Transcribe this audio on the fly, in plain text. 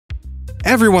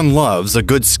Everyone loves a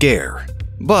good scare.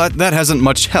 But that hasn't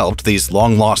much helped these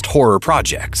long-lost horror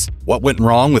projects. What went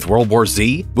wrong with World War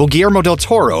Z? Will Guillermo del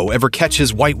Toro ever catch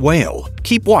his white whale?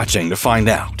 Keep watching to find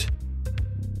out.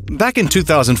 Back in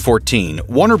 2014,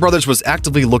 Warner Bros. Was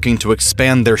actively looking to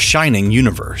expand their Shining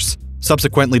universe,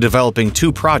 subsequently developing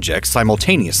two projects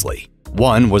simultaneously.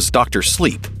 One was Dr.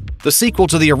 Sleep, the sequel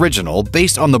to the original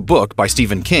based on the book by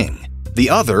Stephen King. The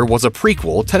other was a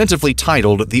prequel tentatively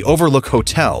titled The Overlook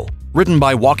Hotel, written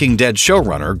by Walking Dead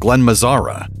showrunner Glenn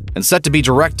Mazzara, and set to be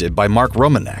directed by Mark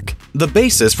Romanek. The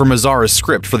basis for Mazzara's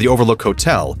script for The Overlook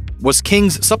Hotel was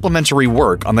King's supplementary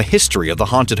work on the history of the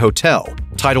haunted hotel,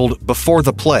 titled Before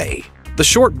the Play. The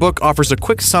short book offers a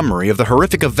quick summary of the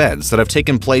horrific events that have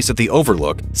taken place at the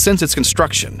Overlook since its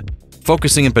construction,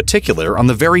 focusing in particular on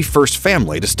the very first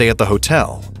family to stay at the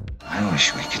hotel. I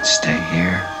wish we could stay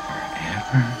here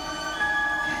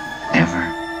forever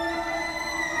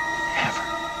and ever.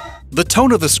 The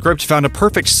tone of the script found a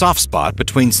perfect soft spot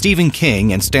between Stephen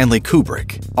King and Stanley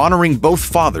Kubrick, honoring both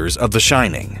fathers of The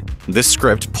Shining. This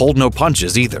script pulled no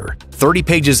punches either. 30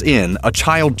 pages in, a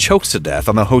child chokes to death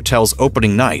on the hotel's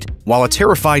opening night, while a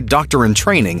terrified doctor in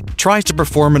training tries to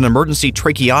perform an emergency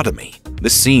tracheotomy.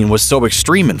 This scene was so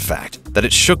extreme, in fact, that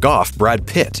it shook off Brad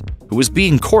Pitt, who was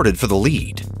being courted for the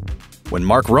lead. When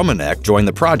Mark Romanek joined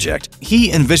the project,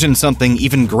 he envisioned something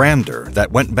even grander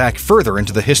that went back further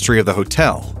into the history of the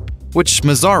hotel, which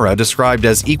Mazzara described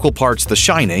as equal parts The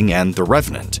Shining and The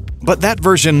Revenant. But that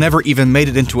version never even made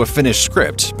it into a finished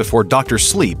script before Dr.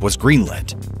 Sleep was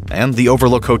greenlit, and The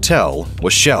Overlook Hotel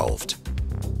was shelved.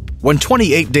 When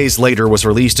 28 Days Later was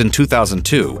released in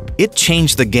 2002, it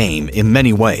changed the game in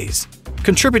many ways,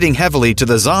 contributing heavily to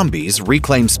the zombies'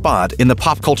 reclaimed spot in the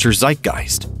pop culture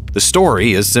zeitgeist. The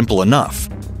story is simple enough.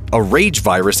 A rage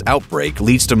virus outbreak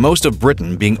leads to most of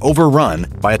Britain being overrun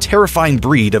by a terrifying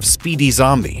breed of speedy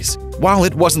zombies. While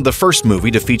it wasn't the first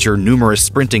movie to feature numerous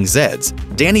sprinting Zeds,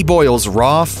 Danny Boyle's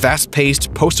raw,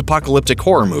 fast-paced, post-apocalyptic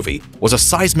horror movie was a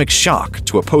seismic shock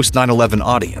to a post-9/11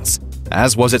 audience,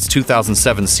 as was its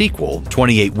 2007 sequel,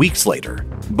 28 Weeks Later.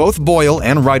 Both Boyle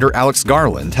and writer Alex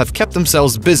Garland have kept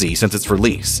themselves busy since its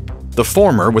release, the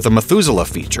former with a Methuselah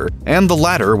feature, and the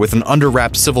latter with an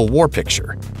under-wraps Civil War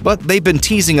picture. But they've been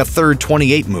teasing a third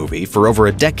 28 movie for over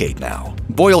a decade now.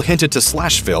 Boyle hinted to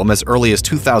SlashFilm as early as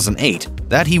 2008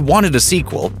 that he wanted a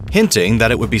sequel, hinting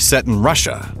that it would be set in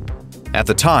Russia. At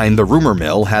the time, the rumor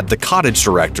mill had The Cottage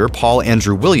director Paul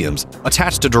Andrew Williams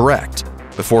attached to direct,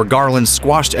 before Garland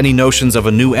squashed any notions of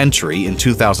a new entry in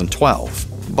 2012.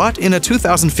 But in a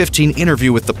 2015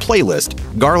 interview with The Playlist,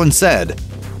 Garland said,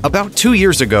 "About 2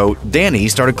 years ago, Danny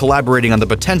started collaborating on the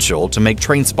potential to make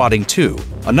Trainspotting 2,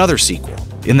 another sequel.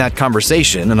 In that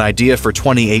conversation, an idea for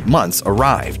 28 Months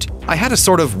arrived. I had a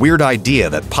sort of weird idea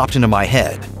that popped into my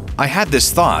head. I had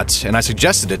this thought, and I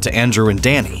suggested it to Andrew and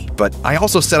Danny, but I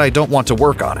also said I don't want to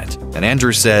work on it. And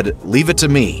Andrew said, leave it to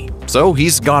me. So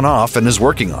he's gone off and is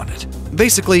working on it.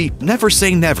 Basically, never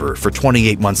say never for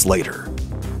 28 Months Later."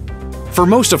 For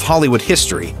most of Hollywood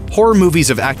history, horror movies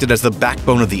have acted as the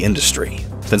backbone of the industry,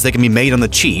 since they can be made on the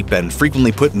cheap and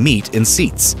frequently put meat in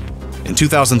seats. In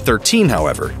 2013,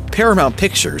 however, Paramount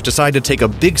Pictures decided to take a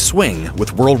big swing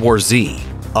with World War Z,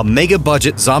 a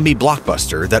mega-budget zombie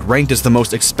blockbuster that ranked as the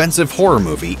most expensive horror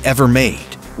movie ever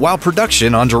made. While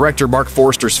production on director Mark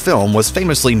Forster's film was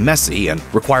famously messy and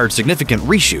required significant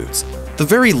reshoots, the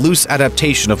very loose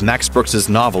adaptation of Max Brooks'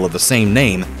 novel of the same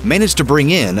name managed to bring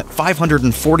in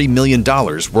 $540 million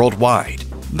worldwide.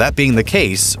 That being the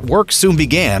case, work soon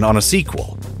began on a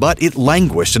sequel, but it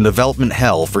languished in development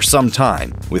hell for some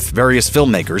time, with various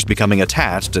filmmakers becoming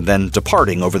attached and then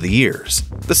departing over the years.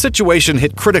 The situation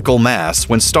hit critical mass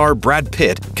when star Brad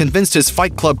Pitt convinced his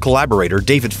Fight Club collaborator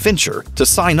David Fincher to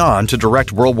sign on to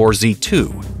direct World War Z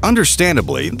 2.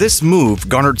 Understandably, this move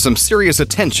garnered some serious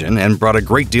attention and brought a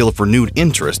great deal of renewed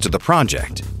interest to the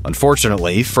project.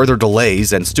 Unfortunately, further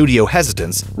delays and studio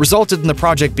hesitance resulted in the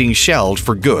project being shelved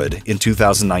for good in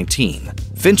 2019.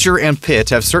 Fincher and Pitt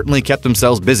have certainly kept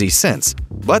themselves busy since,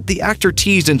 but the actor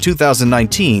teased in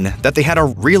 2019 that they had a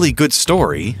really good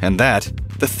story and that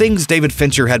the things David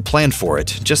Fincher had planned for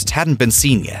it just hadn't been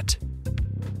seen yet.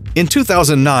 In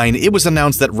 2009, it was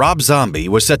announced that Rob Zombie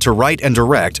was set to write and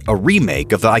direct a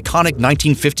remake of the iconic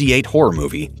 1958 horror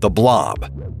movie, The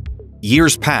Blob.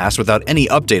 Years passed without any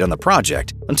update on the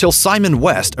project until Simon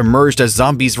West emerged as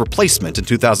Zombie's replacement in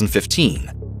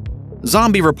 2015.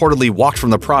 Zombie reportedly walked from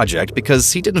the project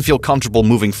because he didn't feel comfortable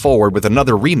moving forward with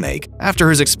another remake after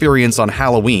his experience on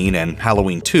Halloween and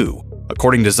Halloween 2,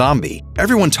 According to Zombie,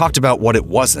 everyone talked about what it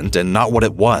wasn't and not what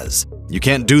it was. You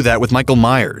can't do that with Michael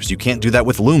Myers, you can't do that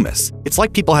with Loomis. It's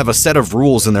like people have a set of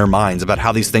rules in their minds about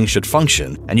how these things should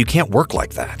function, and you can't work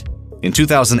like that. In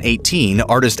 2018,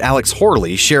 artist Alex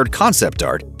Horley shared concept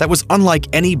art that was unlike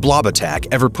any blob attack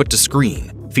ever put to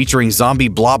screen, featuring zombie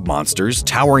blob monsters,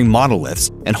 towering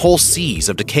monoliths, and whole seas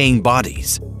of decaying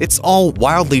bodies. It's all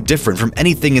wildly different from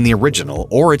anything in the original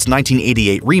or its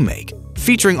 1988 remake,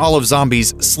 featuring all of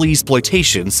Zombie's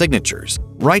sleazeploitation signatures,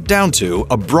 right down to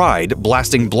a bride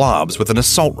blasting blobs with an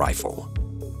assault rifle.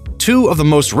 Two of the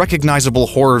most recognizable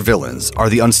horror villains are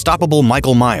the unstoppable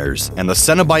Michael Myers and the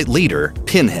Cenobite leader,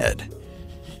 Pinhead.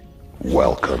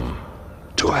 Welcome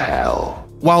to hell.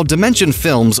 While Dimension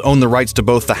Films owned the rights to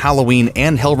both the Halloween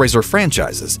and Hellraiser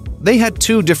franchises, they had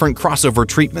two different crossover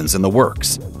treatments in the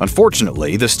works.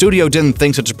 Unfortunately, the studio didn't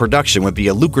think such a production would be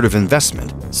a lucrative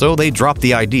investment, so they dropped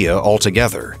the idea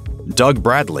altogether. Doug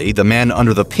Bradley, the man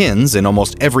under the pins in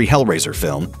almost every Hellraiser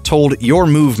film, told Your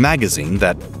Move magazine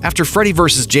that after Freddy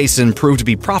vs. Jason proved to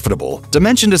be profitable,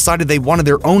 Dimension decided they wanted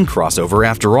their own crossover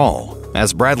after all.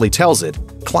 As Bradley tells it,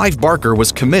 Clive Barker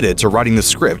was committed to writing the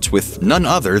script with none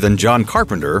other than John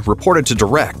Carpenter reported to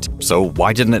direct, so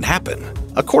why didn't it happen?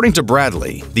 According to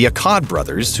Bradley, the Akkad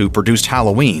brothers, who produced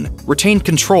Halloween, retained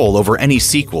control over any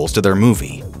sequels to their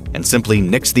movie, and simply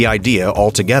nixed the idea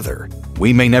altogether.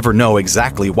 We may never know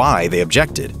exactly why they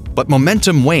objected, but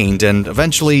momentum waned and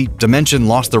eventually Dimension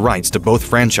lost the rights to both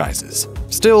franchises.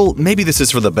 Still, maybe this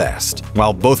is for the best.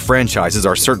 While both franchises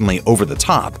are certainly over the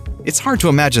top, it's hard to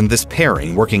imagine this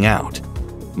pairing working out.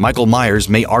 Michael Myers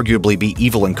may arguably be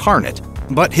evil incarnate,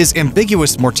 but his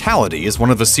ambiguous mortality is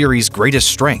one of the series' greatest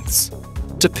strengths.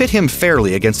 To pit him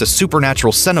fairly against a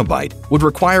supernatural Cenobite would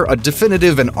require a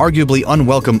definitive and arguably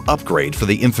unwelcome upgrade for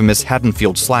the infamous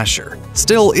Haddonfield slasher.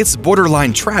 Still, it's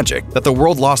borderline tragic that the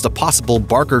world lost a possible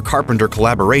Barker-Carpenter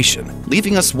collaboration,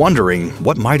 leaving us wondering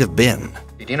what might have been.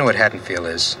 Do you know what Haddonfield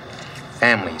is?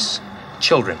 Families,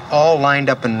 children, all lined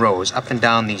up in rows up and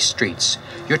down these streets.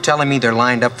 You're telling me they're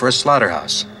lined up for a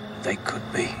slaughterhouse? They could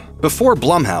be. Before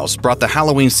Blumhouse brought the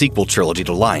Halloween sequel trilogy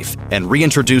to life and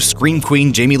reintroduced Scream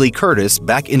Queen Jamie Lee Curtis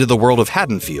back into the world of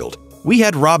Haddonfield, we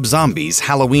had Rob Zombie's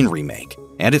Halloween remake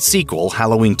and its sequel,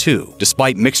 Halloween 2.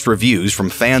 Despite mixed reviews from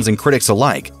fans and critics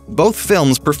alike, both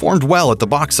films performed well at the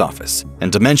box office,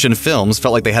 and Dimension Films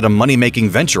felt like they had a money-making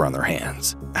venture on their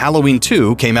hands. Halloween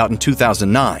 2 came out in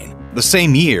 2009, the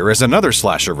same year as another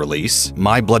slasher release,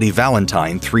 My Bloody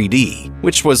Valentine 3D,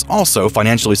 which was also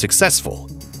financially successful.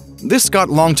 This got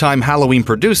longtime Halloween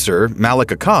producer Malik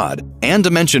Akkad and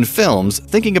Dimension Films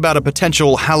thinking about a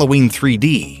potential Halloween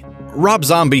 3D. Rob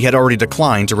Zombie had already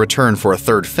declined to return for a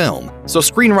third film, so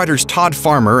screenwriters Todd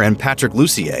Farmer and Patrick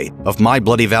Lussier of My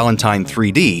Bloody Valentine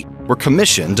 3D were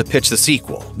commissioned to pitch the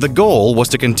sequel. The goal was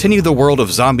to continue the world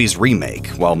of Zombie's remake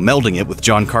while melding it with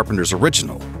John Carpenter's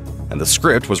original, and the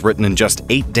script was written in just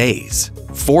 8 days.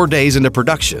 4 days into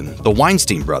production, the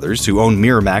Weinstein brothers, who owned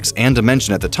Miramax and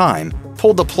Dimension at the time,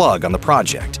 pulled the plug on the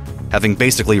project, having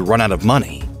basically run out of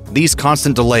money. These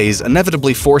constant delays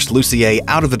inevitably forced Lussier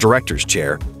out of the director's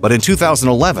chair, but in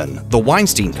 2011, the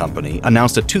Weinstein Company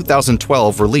announced a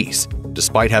 2012 release,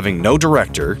 despite having no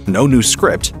director, no new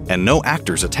script, and no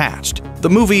actors attached. The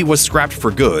movie was scrapped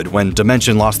for good when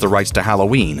Dimension lost the rights to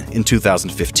Halloween in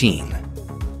 2015.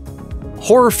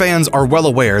 Horror fans are well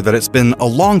aware that it's been a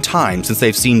long time since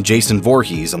they've seen Jason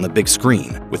Voorhees on the big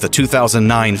screen, with the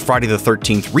 2009 Friday the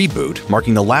 13th reboot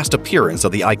marking the last appearance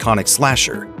of the iconic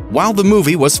slasher. While the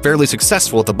movie was fairly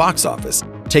successful at the box office,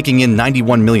 taking in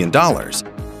 $91 million,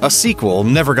 a sequel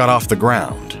never got off the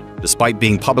ground, despite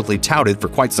being publicly touted for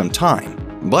quite some time.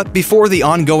 But before the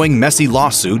ongoing messy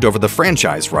lawsuit over the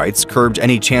franchise rights curbed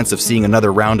any chance of seeing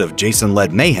another round of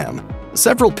Jason-led mayhem,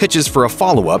 several pitches for a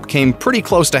follow-up came pretty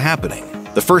close to happening.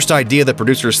 The first idea that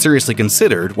producers seriously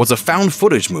considered was a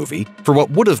found-footage movie for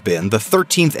what would have been the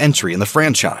 13th entry in the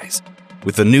franchise,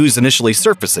 with the news initially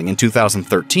surfacing in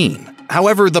 2013.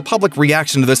 However, the public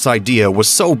reaction to this idea was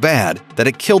so bad that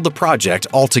it killed the project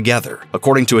altogether,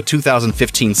 according to a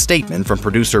 2015 statement from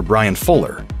producer Brian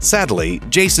Fuller. Sadly,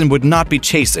 Jason would not be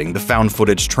chasing the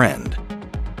found-footage trend.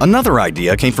 Another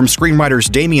idea came from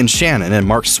screenwriters Damian Shannon and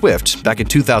Mark Swift back in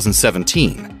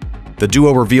 2017. The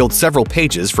duo revealed several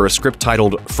pages for a script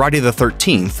titled Friday the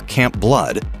 13th, Camp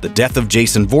Blood, The Death of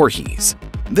Jason Voorhees.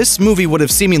 This movie would have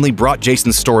seemingly brought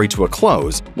Jason's story to a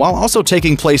close, while also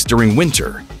taking place during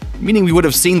winter, meaning we would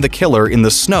have seen the killer in the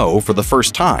snow for the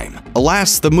first time.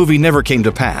 Alas, the movie never came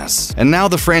to pass, and now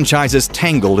the franchise is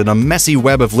tangled in a messy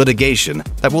web of litigation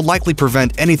that will likely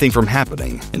prevent anything from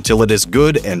happening until it is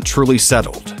good and truly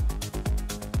settled.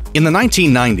 In the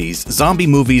 1990s, zombie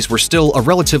movies were still a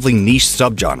relatively niche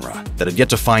subgenre that had yet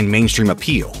to find mainstream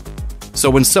appeal. So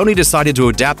when Sony decided to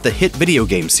adapt the hit video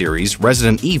game series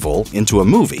Resident Evil into a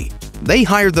movie, they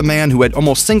hired the man who had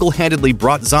almost single-handedly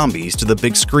brought zombies to the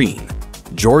big screen,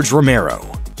 George Romero.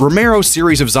 Romero's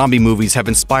series of zombie movies have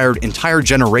inspired entire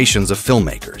generations of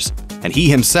filmmakers, and he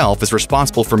himself is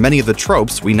responsible for many of the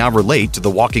tropes we now relate to the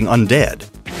walking undead.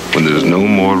 When there's no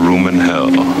more room in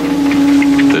hell,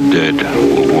 the dead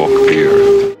will walk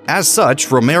here. As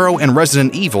such, Romero and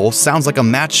Resident Evil sounds like a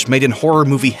match made in horror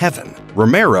movie heaven.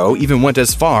 Romero even went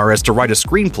as far as to write a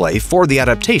screenplay for the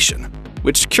adaptation,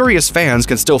 which curious fans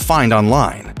can still find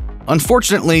online.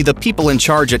 Unfortunately, the people in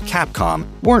charge at Capcom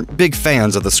weren't big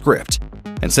fans of the script,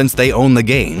 and since they own the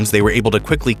games, they were able to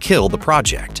quickly kill the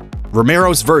project.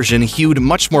 Romero's version hewed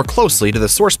much more closely to the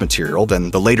source material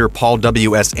than the later Paul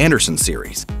W.S. Anderson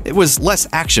series. It was less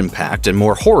action-packed and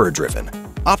more horror-driven,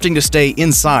 opting to stay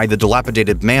inside the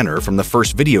dilapidated manor from the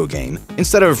first video game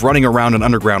instead of running around an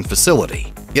underground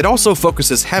facility. It also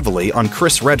focuses heavily on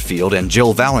Chris Redfield and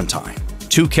Jill Valentine,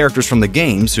 two characters from the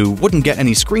games who wouldn't get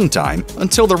any screen time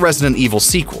until the Resident Evil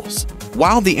sequels.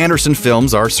 While the Anderson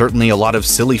films are certainly a lot of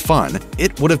silly fun,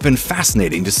 it would have been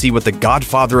fascinating to see what the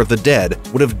Godfather of the Dead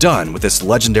would have done with this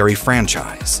legendary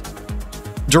franchise.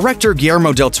 Director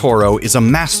Guillermo del Toro is a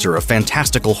master of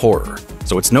fantastical horror,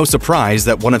 so it's no surprise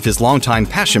that one of his longtime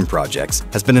passion projects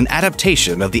has been an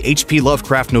adaptation of the H.P.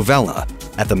 Lovecraft novella,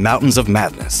 At the Mountains of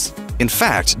Madness. In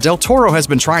fact, del Toro has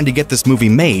been trying to get this movie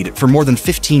made for more than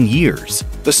 15 years.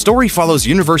 The story follows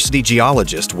university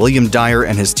geologist William Dyer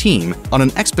and his team on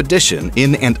an expedition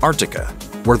in Antarctica,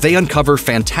 where they uncover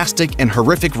fantastic and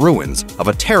horrific ruins of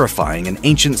a terrifying and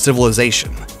ancient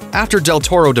civilization. After del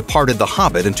Toro departed The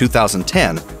Hobbit in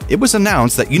 2010, it was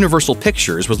announced that Universal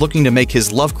Pictures was looking to make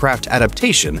his Lovecraft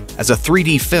adaptation as a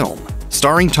 3D film,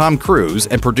 starring Tom Cruise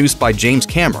and produced by James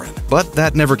Cameron, but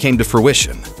that never came to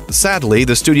fruition. Sadly,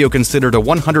 the studio considered a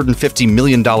 $150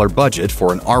 million budget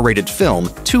for an R-rated film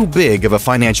too big of a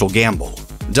financial gamble.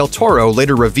 Del Toro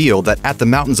later revealed that At the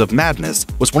Mountains of Madness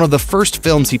was one of the first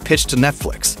films he pitched to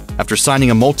Netflix, after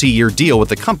signing a multi-year deal with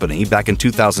the company back in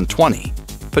 2020,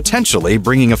 potentially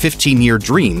bringing a 15-year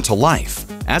dream to life.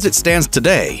 As it stands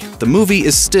today, the movie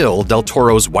is still del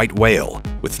Toro's White Whale,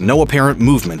 with no apparent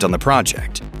movement on the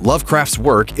project. Lovecraft's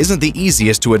work isn't the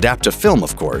easiest to adapt to film,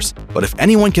 of course, but if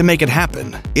anyone can make it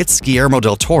happen, it's Guillermo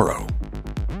del Toro.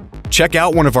 Check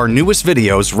out one of our newest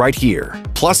videos right here.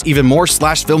 Plus, even more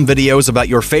SlashFilm videos about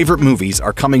your favorite movies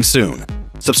are coming soon.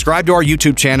 Subscribe to our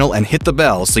YouTube channel and hit the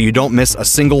bell so you don't miss a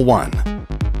single one.